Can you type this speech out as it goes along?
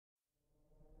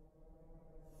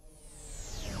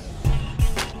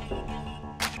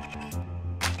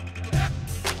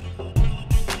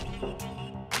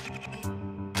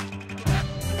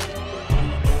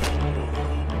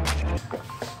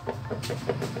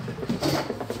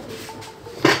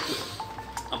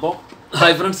അപ്പോൾ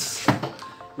hi friends,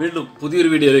 വീണ്ടും പുതിയൊരു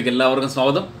വീഡിയോയിലേക്ക് എല്ലാവർക്കും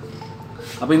സ്വാഗതം.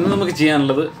 അപ്പോൾ ഇന്ന് നമുക്ക്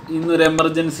ചെയ്യാനുള്ളത് ഇന്നൊരു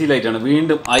എമർജൻസി ലൈറ്റാണ്.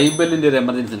 വീണ്ടും ഐബെല്ലിൻ്റെ ഒരു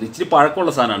എമർജൻസി ലൈറ്റ്. ഇച്ചിരി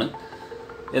പഴക്കമുള്ള സാധനമാണ്.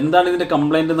 എന്താണ് ഇതിൻ്റെ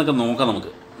കംപ്ലയിൻ്റ് എന്നൊക്കെ നോക്കാം.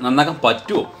 നമുക്ക് നന്നാക്കാൻ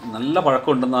പറ്റുമോ? നല്ല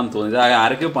പഴക്കമുണ്ടെന്നാണ് തോന്നിയത്.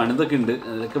 ആരൊക്കെ പണിതൊക്കെ ഉണ്ട്,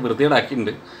 അതൊക്കെ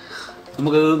വൃത്തികേടാക്കിയിട്ടുണ്ട്.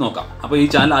 നമുക്കത് നോക്കാം. അപ്പോൾ ഈ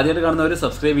ചാനൽ ആദ്യമായിട്ട് കാണുന്നവർ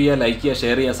സബ്സ്ക്രൈബ് ചെയ്യുക, ലൈക്ക് ചെയ്യുക,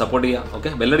 ഷെയർ ചെയ്യുക, സപ്പോർട്ട് ചെയ്യുക. ഓക്കെ,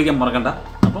 ബെല്ലടിക്കാൻ മറക്കണ്ട.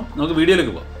 അപ്പം നമുക്ക്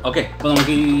വീഡിയോയിലേക്ക് പോകാം. ഓക്കെ, അപ്പോൾ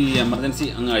നമുക്ക് ഈ എമർജൻസി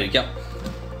അങ്ങ് അഴിക്കാം.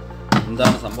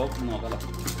 എന്താണ് സംഭവം നോക്കാം.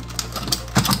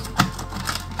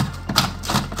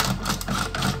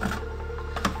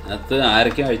 അതിനകത്ത്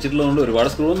ആരൊക്കെ അഴിച്ചിട്ടുള്ളതുകൊണ്ട് ഒരുപാട്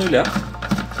സ്ക്രൂ ഒന്നുമില്ല.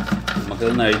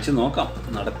 നമുക്കതൊന്ന് അഴിച്ച് നോക്കാം,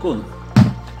 നടക്കുമെന്ന്.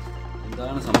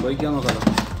 എന്താണ് സംഭവിക്കാൻ നോക്കാം.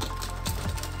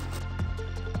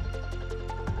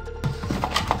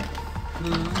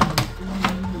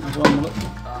 അപ്പോൾ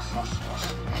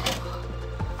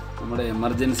നമ്മുടെ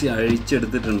എമർജൻസി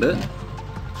അഴിച്ചെടുത്തിട്ടുണ്ട്.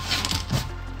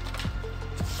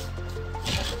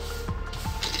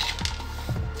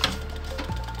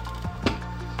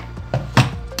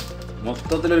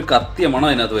 മൊത്തത്തിലൊരു കത്തിയ മണം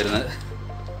അതിനകത്ത് വരുന്നത്.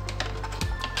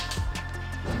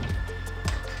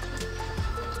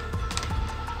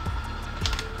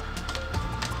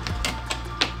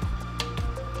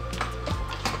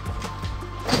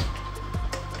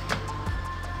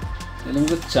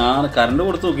 നമുക്ക് കറണ്ട്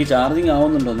കൊടുത്ത് നോക്കി ചാർജിങ്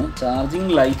ആവുന്നുണ്ടോന്ന്.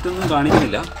 ചാർജിങ് ലൈറ്റ് ഒന്നും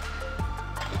കാണിക്കുന്നില്ല.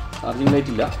 ചാർജിങ്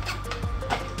ലൈറ്റ് ഇല്ല,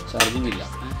 ചാർജിങ് ഇല്ല.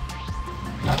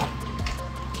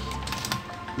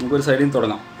 നമുക്കൊരു സൈഡിൽ നിന്ന്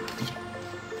തുടങ്ങാം.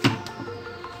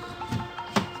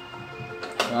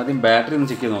 ആദ്യം ബാറ്ററി ഒന്ന്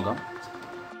ചെക്ക് ചെയ്ത് നോക്കാം.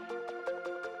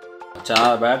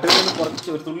 ബാറ്ററി കുറച്ച്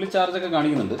ഒരു തുള്ളി ചാർജൊക്കെ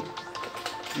കാണിക്കുന്നുണ്ട്.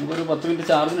 നമുക്കൊരു 10 മിനിറ്റ്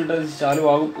ചാർജിനിട്ട്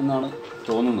ചാലുവാകും എന്നാണ്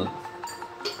തോന്നുന്നത്.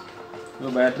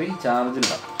 ഇപ്പോൾ ബാറ്ററി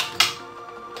ചാർജില്ല.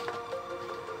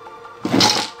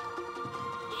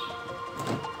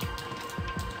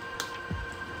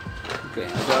 ഓക്കെ,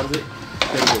 ചാർജ്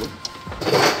ചെയ്തോളൂ.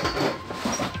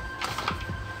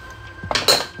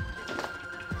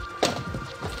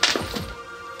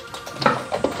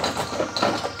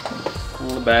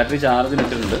 ബാറ്ററി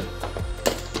ചാർജിനിട്ടിട്ടുണ്ട്.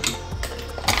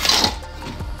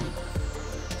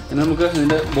 ഇനി നമുക്ക്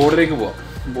ഇതിൻ്റെ ബോർഡിലേക്ക് പോവാം.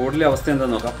 ബോർഡിലെ അവസ്ഥ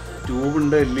എന്താണെന്ന് നോക്കാം.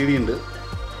 ട്യൂബുണ്ട്, LED ഉണ്ട്.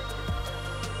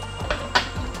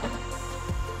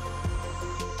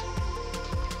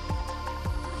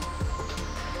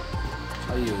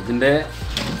 അയ്യോ, ഇതിൻ്റെ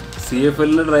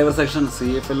CFL driver section,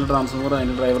 CFL transformer,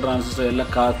 അതിൻ്റെ ഡ്രൈവർ ട്രാൻസിസ്റ്റർ എല്ലാം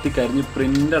കരിഞ്ഞ്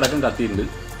പ്രിൻ്റ് അടക്കം കത്തിയിട്ടുണ്ട്.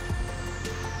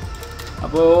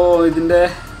 അപ്പോൾ ഇതിൻ്റെ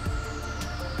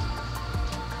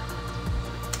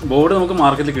ബോർഡ് നമുക്ക്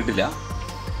മാർക്കറ്റിൽ കിട്ടില്ല.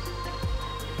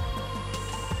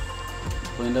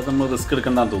 അപ്പോൾ ഇതിൻ്റെ അകത്ത് നമ്മൾ റിസ്ക്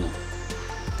എടുക്കേണ്ടെന്ന് തോന്നുന്നു.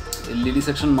 LED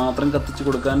സെക്ഷൻ മാത്രം കത്തിച്ച്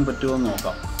കൊടുക്കാൻ പറ്റുമോ എന്ന്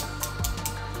നോക്കാം.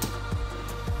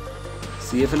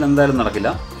 CFL എന്തായാലും നടക്കില്ല.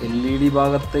 LED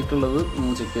ഭാഗത്തേക്കുള്ളത്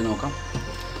നമുക്ക് ചെക്ക് ചെയ്ത് നോക്കാം.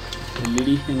 LED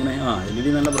എങ്ങനെ? LED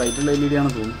നല്ല ബ്രൈറ്റുള്ള LED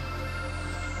ആണെന്ന് തോന്നുന്നു.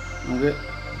 നമുക്ക്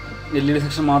LED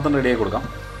സെക്ഷൻ മാത്രം റെഡിയാക്കി കൊടുക്കാം.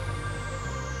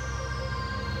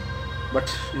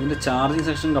 ബട്ട് ഇതിൻ്റെ ചാർജിങ്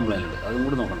സെക്ഷൻ കംപ്ലൈൻ്റ് ഉണ്ട്, അതും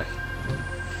കൂടി നോക്കണ്ടേ.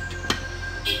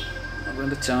 അപ്പോൾ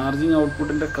ഇതിൻ്റെ ചാർജിങ്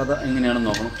ഔട്ട്പുട്ടിൻ്റെ കഥ എങ്ങനെയാണെന്ന്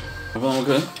നോക്കണം. അപ്പോൾ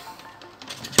നമുക്ക്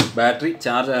ബാറ്ററി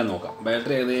ചാർജ് ആയാൽ നോക്കാം.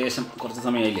 ബാറ്ററി ഏകദേശം കുറച്ച്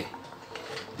സമയമായില്ലേ,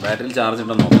 ബാറ്ററിയിൽ ചാർജ്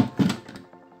ഉണ്ടെന്ന് നോക്കാം.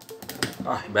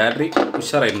 ബാറ്ററി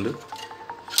ഉഷാറായിട്ടുണ്ട്,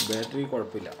 ബാറ്ററി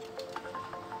കുഴപ്പമില്ല.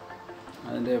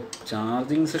 അതിൻ്റെ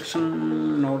ചാർജിങ് സെക്ഷൻ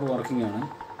നോട്ട് വർക്കിംഗ് ആണ്.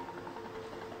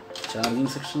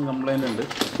 ചാർജിങ് സെക്ഷൻ കംപ്ലൈൻ്റ് ഉണ്ട്.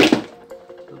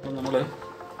 ഇപ്പം നമ്മൾ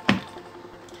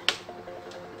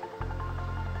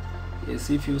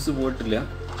AC ഫ്യൂസ് പോയിട്ടില്ല.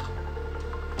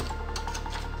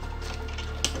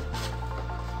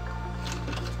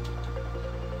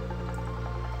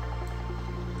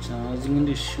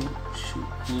 ചാർജിങ്ങിൻ്റെ ഇഷ്യൂ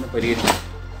അങ്ങനെ പരിഹരിക്കും.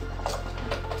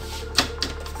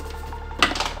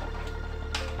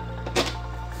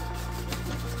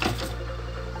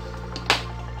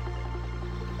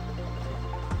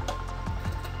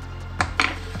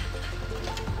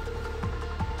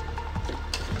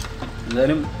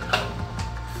 എന്തായാലും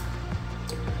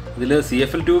ഇതിൽ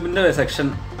CFL ട്യൂബിൻ്റെ സെക്ഷൻ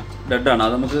ഡെഡാണ്,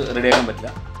 അത് നമുക്ക് റെഡിയാക്കാൻ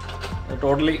പറ്റില്ല.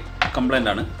 ടോട്ടലി കംപ്ലൈൻ്റ്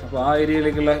ആണ്. അപ്പോൾ ആ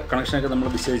ഏരിയയിലേക്കുള്ള കണക്ഷനൊക്കെ നമ്മൾ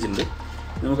നിശ്ചയിച്ചിട്ടുണ്ട്.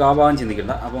 നമുക്ക് ആ ഭാഗം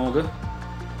ചിന്തിക്കണ്ട. അപ്പോൾ നമുക്ക്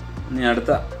ഇനി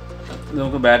അടുത്ത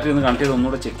നമുക്ക് ബാറ്ററി ഒന്ന് കണക്ട് ചെയ്ത്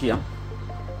ഒന്നുകൂടെ ചെക്ക് ചെയ്യാം.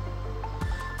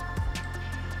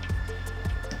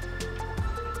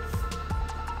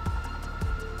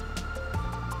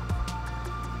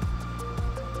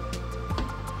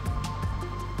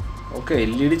 Okay,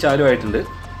 LED ചാലുമായിട്ടുണ്ട്.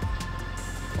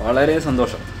 വളരെ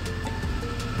സന്തോഷം.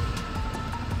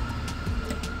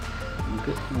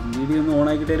 നമുക്ക് LED ഒന്ന്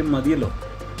ഓണാക്കിയിട്ടാലും മതിയല്ലോ.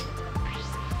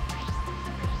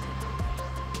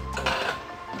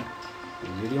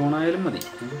 LED ഓണായാലും മതി.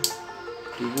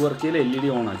 ട്യൂബ് വർക്ക് ചെയ്യൽ LED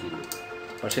ഓൺ ആക്കിയിട്ടുണ്ട്.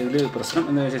 പക്ഷേ ഇതിൽ പ്രശ്നം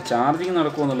എന്താണെന്ന് വെച്ചാൽ ചാർജിങ്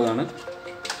നടക്കുമോ എന്നുള്ളതാണ്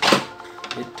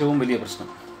ഏറ്റവും വലിയ പ്രശ്നം.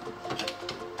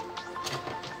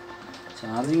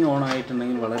 ചാർജിങ് ഓൺ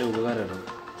ആയിട്ടുണ്ടെങ്കിൽ വളരെ ഉപകാരമുള്ളത്.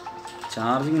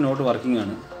 ചാർജിങ് നോട്ട് വർക്കിംഗ്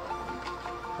ആണ്.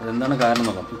 അതെന്താണ് കാരണം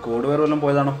നോക്കാം. ഈ കോഡ് വെയർ വല്ലതും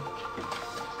പോയതാണോ?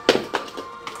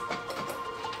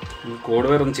 ഈ കോഡ്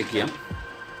വെയർ ഒന്ന് ചെക്ക് ചെയ്യാം.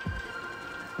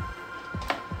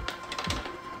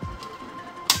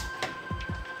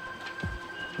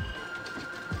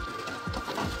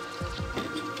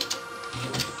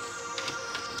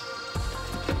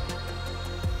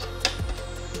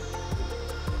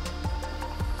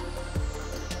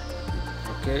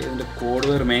 ഓക്കെ, ഇതിൻ്റെ കോഡ്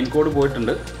വെയർ മെയിൻ കോഡ്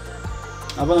പോയിട്ടുണ്ട്.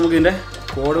 അപ്പോൾ നമുക്കിതിൻ്റെ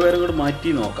കോഡ് വെയർ കൂടെ മാറ്റി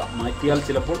നോക്കാം. മാറ്റിയാൽ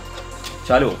ചിലപ്പോൾ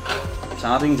ചാലുവും,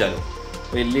 ചാർജിങ് ചാലുവും.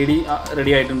 അപ്പോൾ LED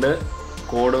റെഡി ആയിട്ടുണ്ട്.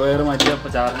 കോഡ് വെയർ മാറ്റിയാൽ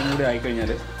അപ്പോൾ ചാർജിങ് കൂടി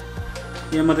ആയിക്കഴിഞ്ഞാൽ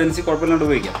ഈ എമർജൻസി കുഴപ്പമില്ലാണ്ട്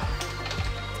ഉപയോഗിക്കാം.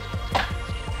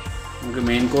 നമുക്ക്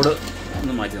മെയിൻ കോഡ്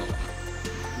ഒന്ന് മാറ്റി നോക്കാം.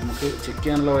 നമുക്ക് ചെക്ക്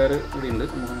ചെയ്യാനുള്ള വയർ ഇവിടെ ഉണ്ട്.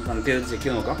 നമുക്ക് കണക്ട് ചെയ്ത് ചെക്ക്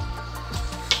ചെയ്ത് നോക്കാം.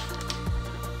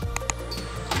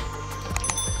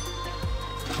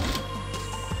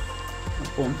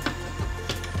 അപ്പം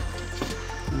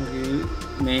നമുക്ക് ഈ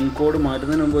മെയിൻ കോഡ്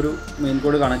മാറ്റുന്നതിന് മുമ്പ് ഒരു മെയിൻ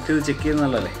കോഡ് കണക്ട് ചെയ്ത് ചെക്ക് ചെയ്യുന്നത്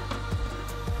നല്ലതല്ലേ?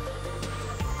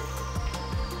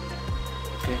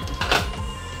 ഓക്കെ,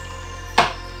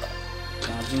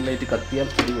 ചാർജിങ് ലൈറ്റ് കത്തിയാൽ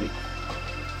അടിപൊളി.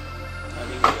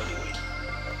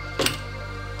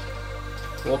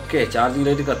 Okay, charging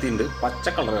light കത്തിയുണ്ട്. പച്ച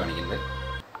കളർ കാണിക്കുന്നുണ്ട്.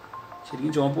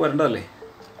 ശരിക്കും ചുവപ്പ് വരേണ്ടതല്ലേ?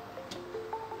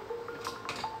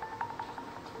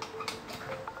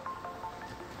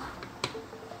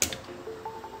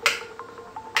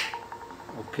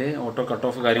 ഓക്കെ, ഓട്ടോ കട്ട്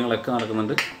ഓഫ് കാര്യങ്ങളൊക്കെ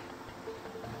നടക്കുന്നുണ്ട്.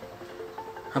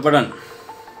 അപ്പോൾ ഡൺ.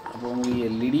 അപ്പോൾ ഈ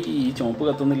LED ഈ ചുവപ്പ്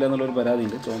കത്തുന്നില്ല എന്നുള്ളൊരു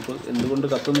പരാതിയുണ്ട്. ചുവപ്പ് എന്തുകൊണ്ട്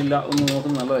കത്തുന്നില്ല എന്ന്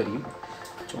നോക്കുന്നത് നല്ലതായിരിക്കും.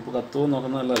 ചുവപ്പ് കത്തുമോ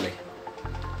നോക്കുന്നത് നല്ലതല്ലേ?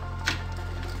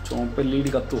 ചുവപ്പ് LED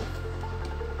കത്തുമോ?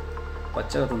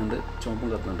 പച്ച കത്തുന്നുണ്ട്, ചുവപ്പും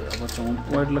കത്തുന്നുണ്ട്. അപ്പോൾ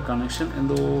ചുവപ്പുമായിട്ടുള്ള കണക്ഷൻ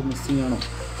എന്തോ മിസ്സിങ് ആണോ?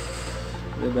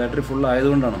 ഇത് battery full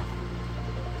ആയതുകൊണ്ടാണോ?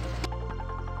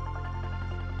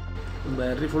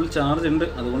 Battery full charge ഉണ്ട്,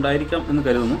 അതുകൊണ്ടായിരിക്കാം എന്ന്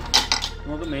കരുതുന്നു.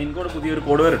 നമുക്ക് മെയിൻ കോഡ് പുതിയൊരു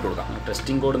കോഡ് വെയർ ഇട്ട് കൊടുക്കാം.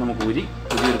 ടെസ്റ്റിംഗ് കോഡ് നമുക്ക് ഊരി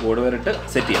പുതിയൊരു കോഡ് വെയർ ഇട്ട്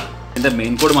സെറ്റ് ചെയ്യാം. എൻ്റെ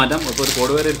മെയിൻ കോഡ് മാറ്റാം. അപ്പോൾ ഒരു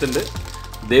കോഡ് വെയർ എടുത്തിട്ടുണ്ട്.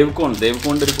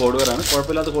 ദേവ്കോണിൻ്റെ ഒരു കോഡ് വെയറാണ്,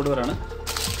 കുഴപ്പമില്ലാത്ത കോഡ് വെയറാണ്.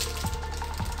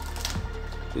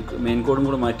 മെയിൻ കോഡും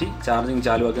കൂടെ മാറ്റി ചാർജിങ്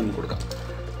ചാലുവാക്കി നമുക്ക് കൊടുക്കാം.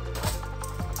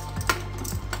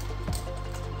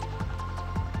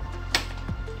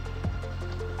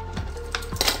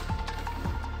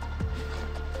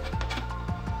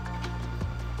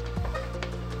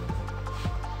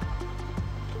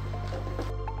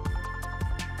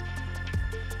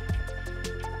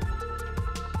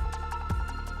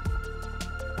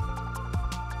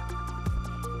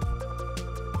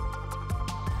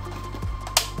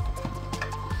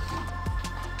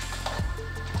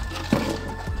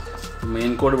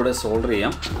 മെയിൻ കോഡ് ഇവിടെ സോൾഡർ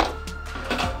ചെയ്യാം.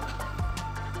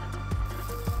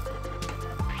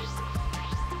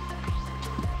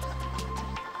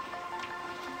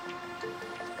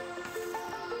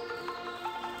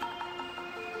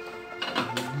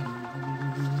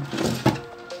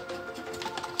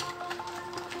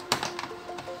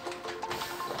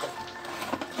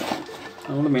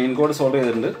 നമ്മൾ മെയിൻ കോഡ് സോൾവ്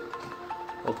ചെയ്തിട്ടുണ്ട്.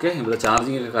 ഓക്കെ, ഇവിടെ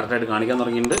ചാർജിങ് ഒക്കെ കറക്റ്റായിട്ട് കാണിക്കാൻ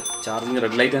തുടങ്ങിയിട്ടുണ്ട്. ചാർജിങ്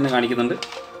റെഡ് ലൈറ്റ് തന്നെ കാണിക്കുന്നുണ്ട്.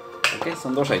 ഓക്കെ,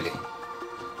 സന്തോഷമായില്ലേ?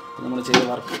 നമ്മൾ ചെയ്ത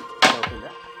വർക്ക് കുഴപ്പമില്ല.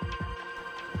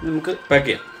 നമുക്ക് പാക്ക്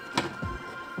ചെയ്യാം.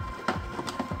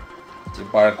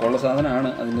 പഴക്കമുള്ള സാധനമാണ്,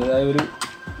 അതിൻ്റേതായ ഒരു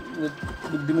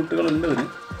ബുദ്ധിമുട്ടുകളുണ്ട് ഇതിന്.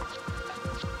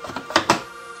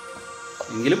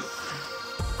 എങ്കിലും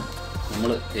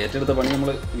നമ്മൾ ഏറ്റെടുത്ത പണി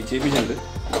നമ്മൾ വിജയിപ്പിച്ചിട്ടുണ്ട്.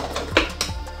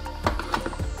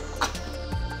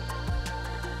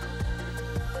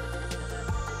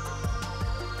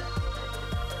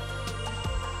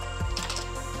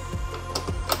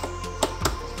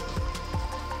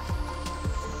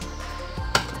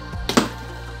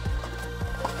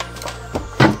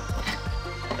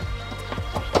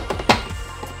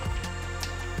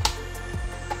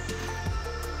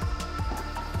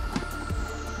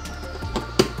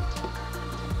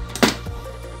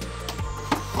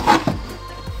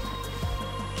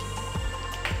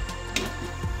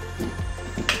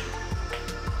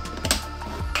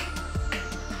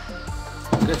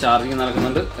 ചാർജിങ്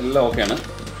നടക്കുന്നുണ്ട്, എല്ലാം ഓക്കെയാണ്.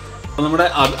 അപ്പോൾ നമ്മുടെ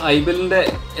ഐബെല്ലിൻ്റെ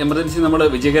എമർജൻസി നമ്മൾ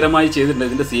വിജയകരമായി ചെയ്തിട്ടുണ്ട്.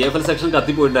 ഇതിൻ്റെ CFL സെക്ഷൻ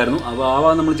കത്തിപ്പോയിട്ടുണ്ടായിരുന്നു, അപ്പോൾ ആ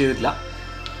ഭാഗം നമ്മൾ ചെയ്തിട്ടില്ല.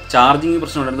 ചാർജിങ്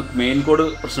പ്രശ്നമുണ്ടായിരുന്നു, മെയിൻ കോഡ്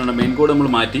പ്രശ്നമുണ്ട്. മെയിൻ കോഡ് നമ്മൾ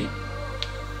മാറ്റി.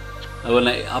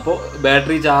 അതുപോലെ അപ്പോൾ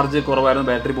ബാറ്ററി ചാർജ് കുറവായിരുന്നു,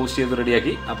 ബാറ്ററി ബൂസ്റ്റ് ചെയ്ത്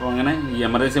റെഡിയാക്കി. അപ്പോൾ അങ്ങനെ ഈ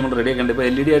എമർജൻസി നമ്മൾ റെഡിയാക്കിയിട്ടുണ്ട്. ഇപ്പോൾ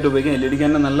LED ആയിട്ട് ഉപയോഗിക്കാം. LED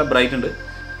തന്നെ നല്ല ബ്രൈറ്റ് ഉണ്ട്,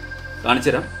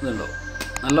 കാണിച്ചു തരാം. ഇതുണ്ടോ,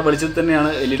 നല്ല വെളിച്ചത്തിൽ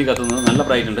തന്നെയാണ് LED കത്തുന്നത്, നല്ല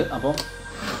ബ്രൈറ്റ് ഉണ്ട്. അപ്പോൾ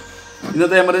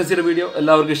ഇന്നത്തെ എമർജൻസിയുടെ വീഡിയോ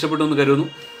എല്ലാവർക്കും ഇഷ്ടപ്പെട്ടു എന്ന് കരുതുന്നു.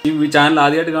 ഈ ചാനൽ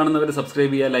ആദ്യമായിട്ട് കാണുന്നവർ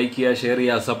സബ്സ്ക്രൈബ് ചെയ്യുക, ലൈക്ക് ചെയ്യുക, ഷെയർ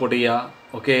ചെയ്യുക, സപ്പോർട്ട് ചെയ്യുക.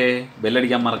 ഓക്കെ,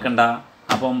 ബെല്ലടിക്കാൻ മറക്കണ്ട.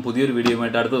 അപ്പം പുതിയൊരു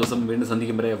വീഡിയോയുമായിട്ട് അടുത്ത ദിവസം വീണ്ടും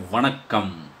സന്ധിക്കും വരെ വണക്കം.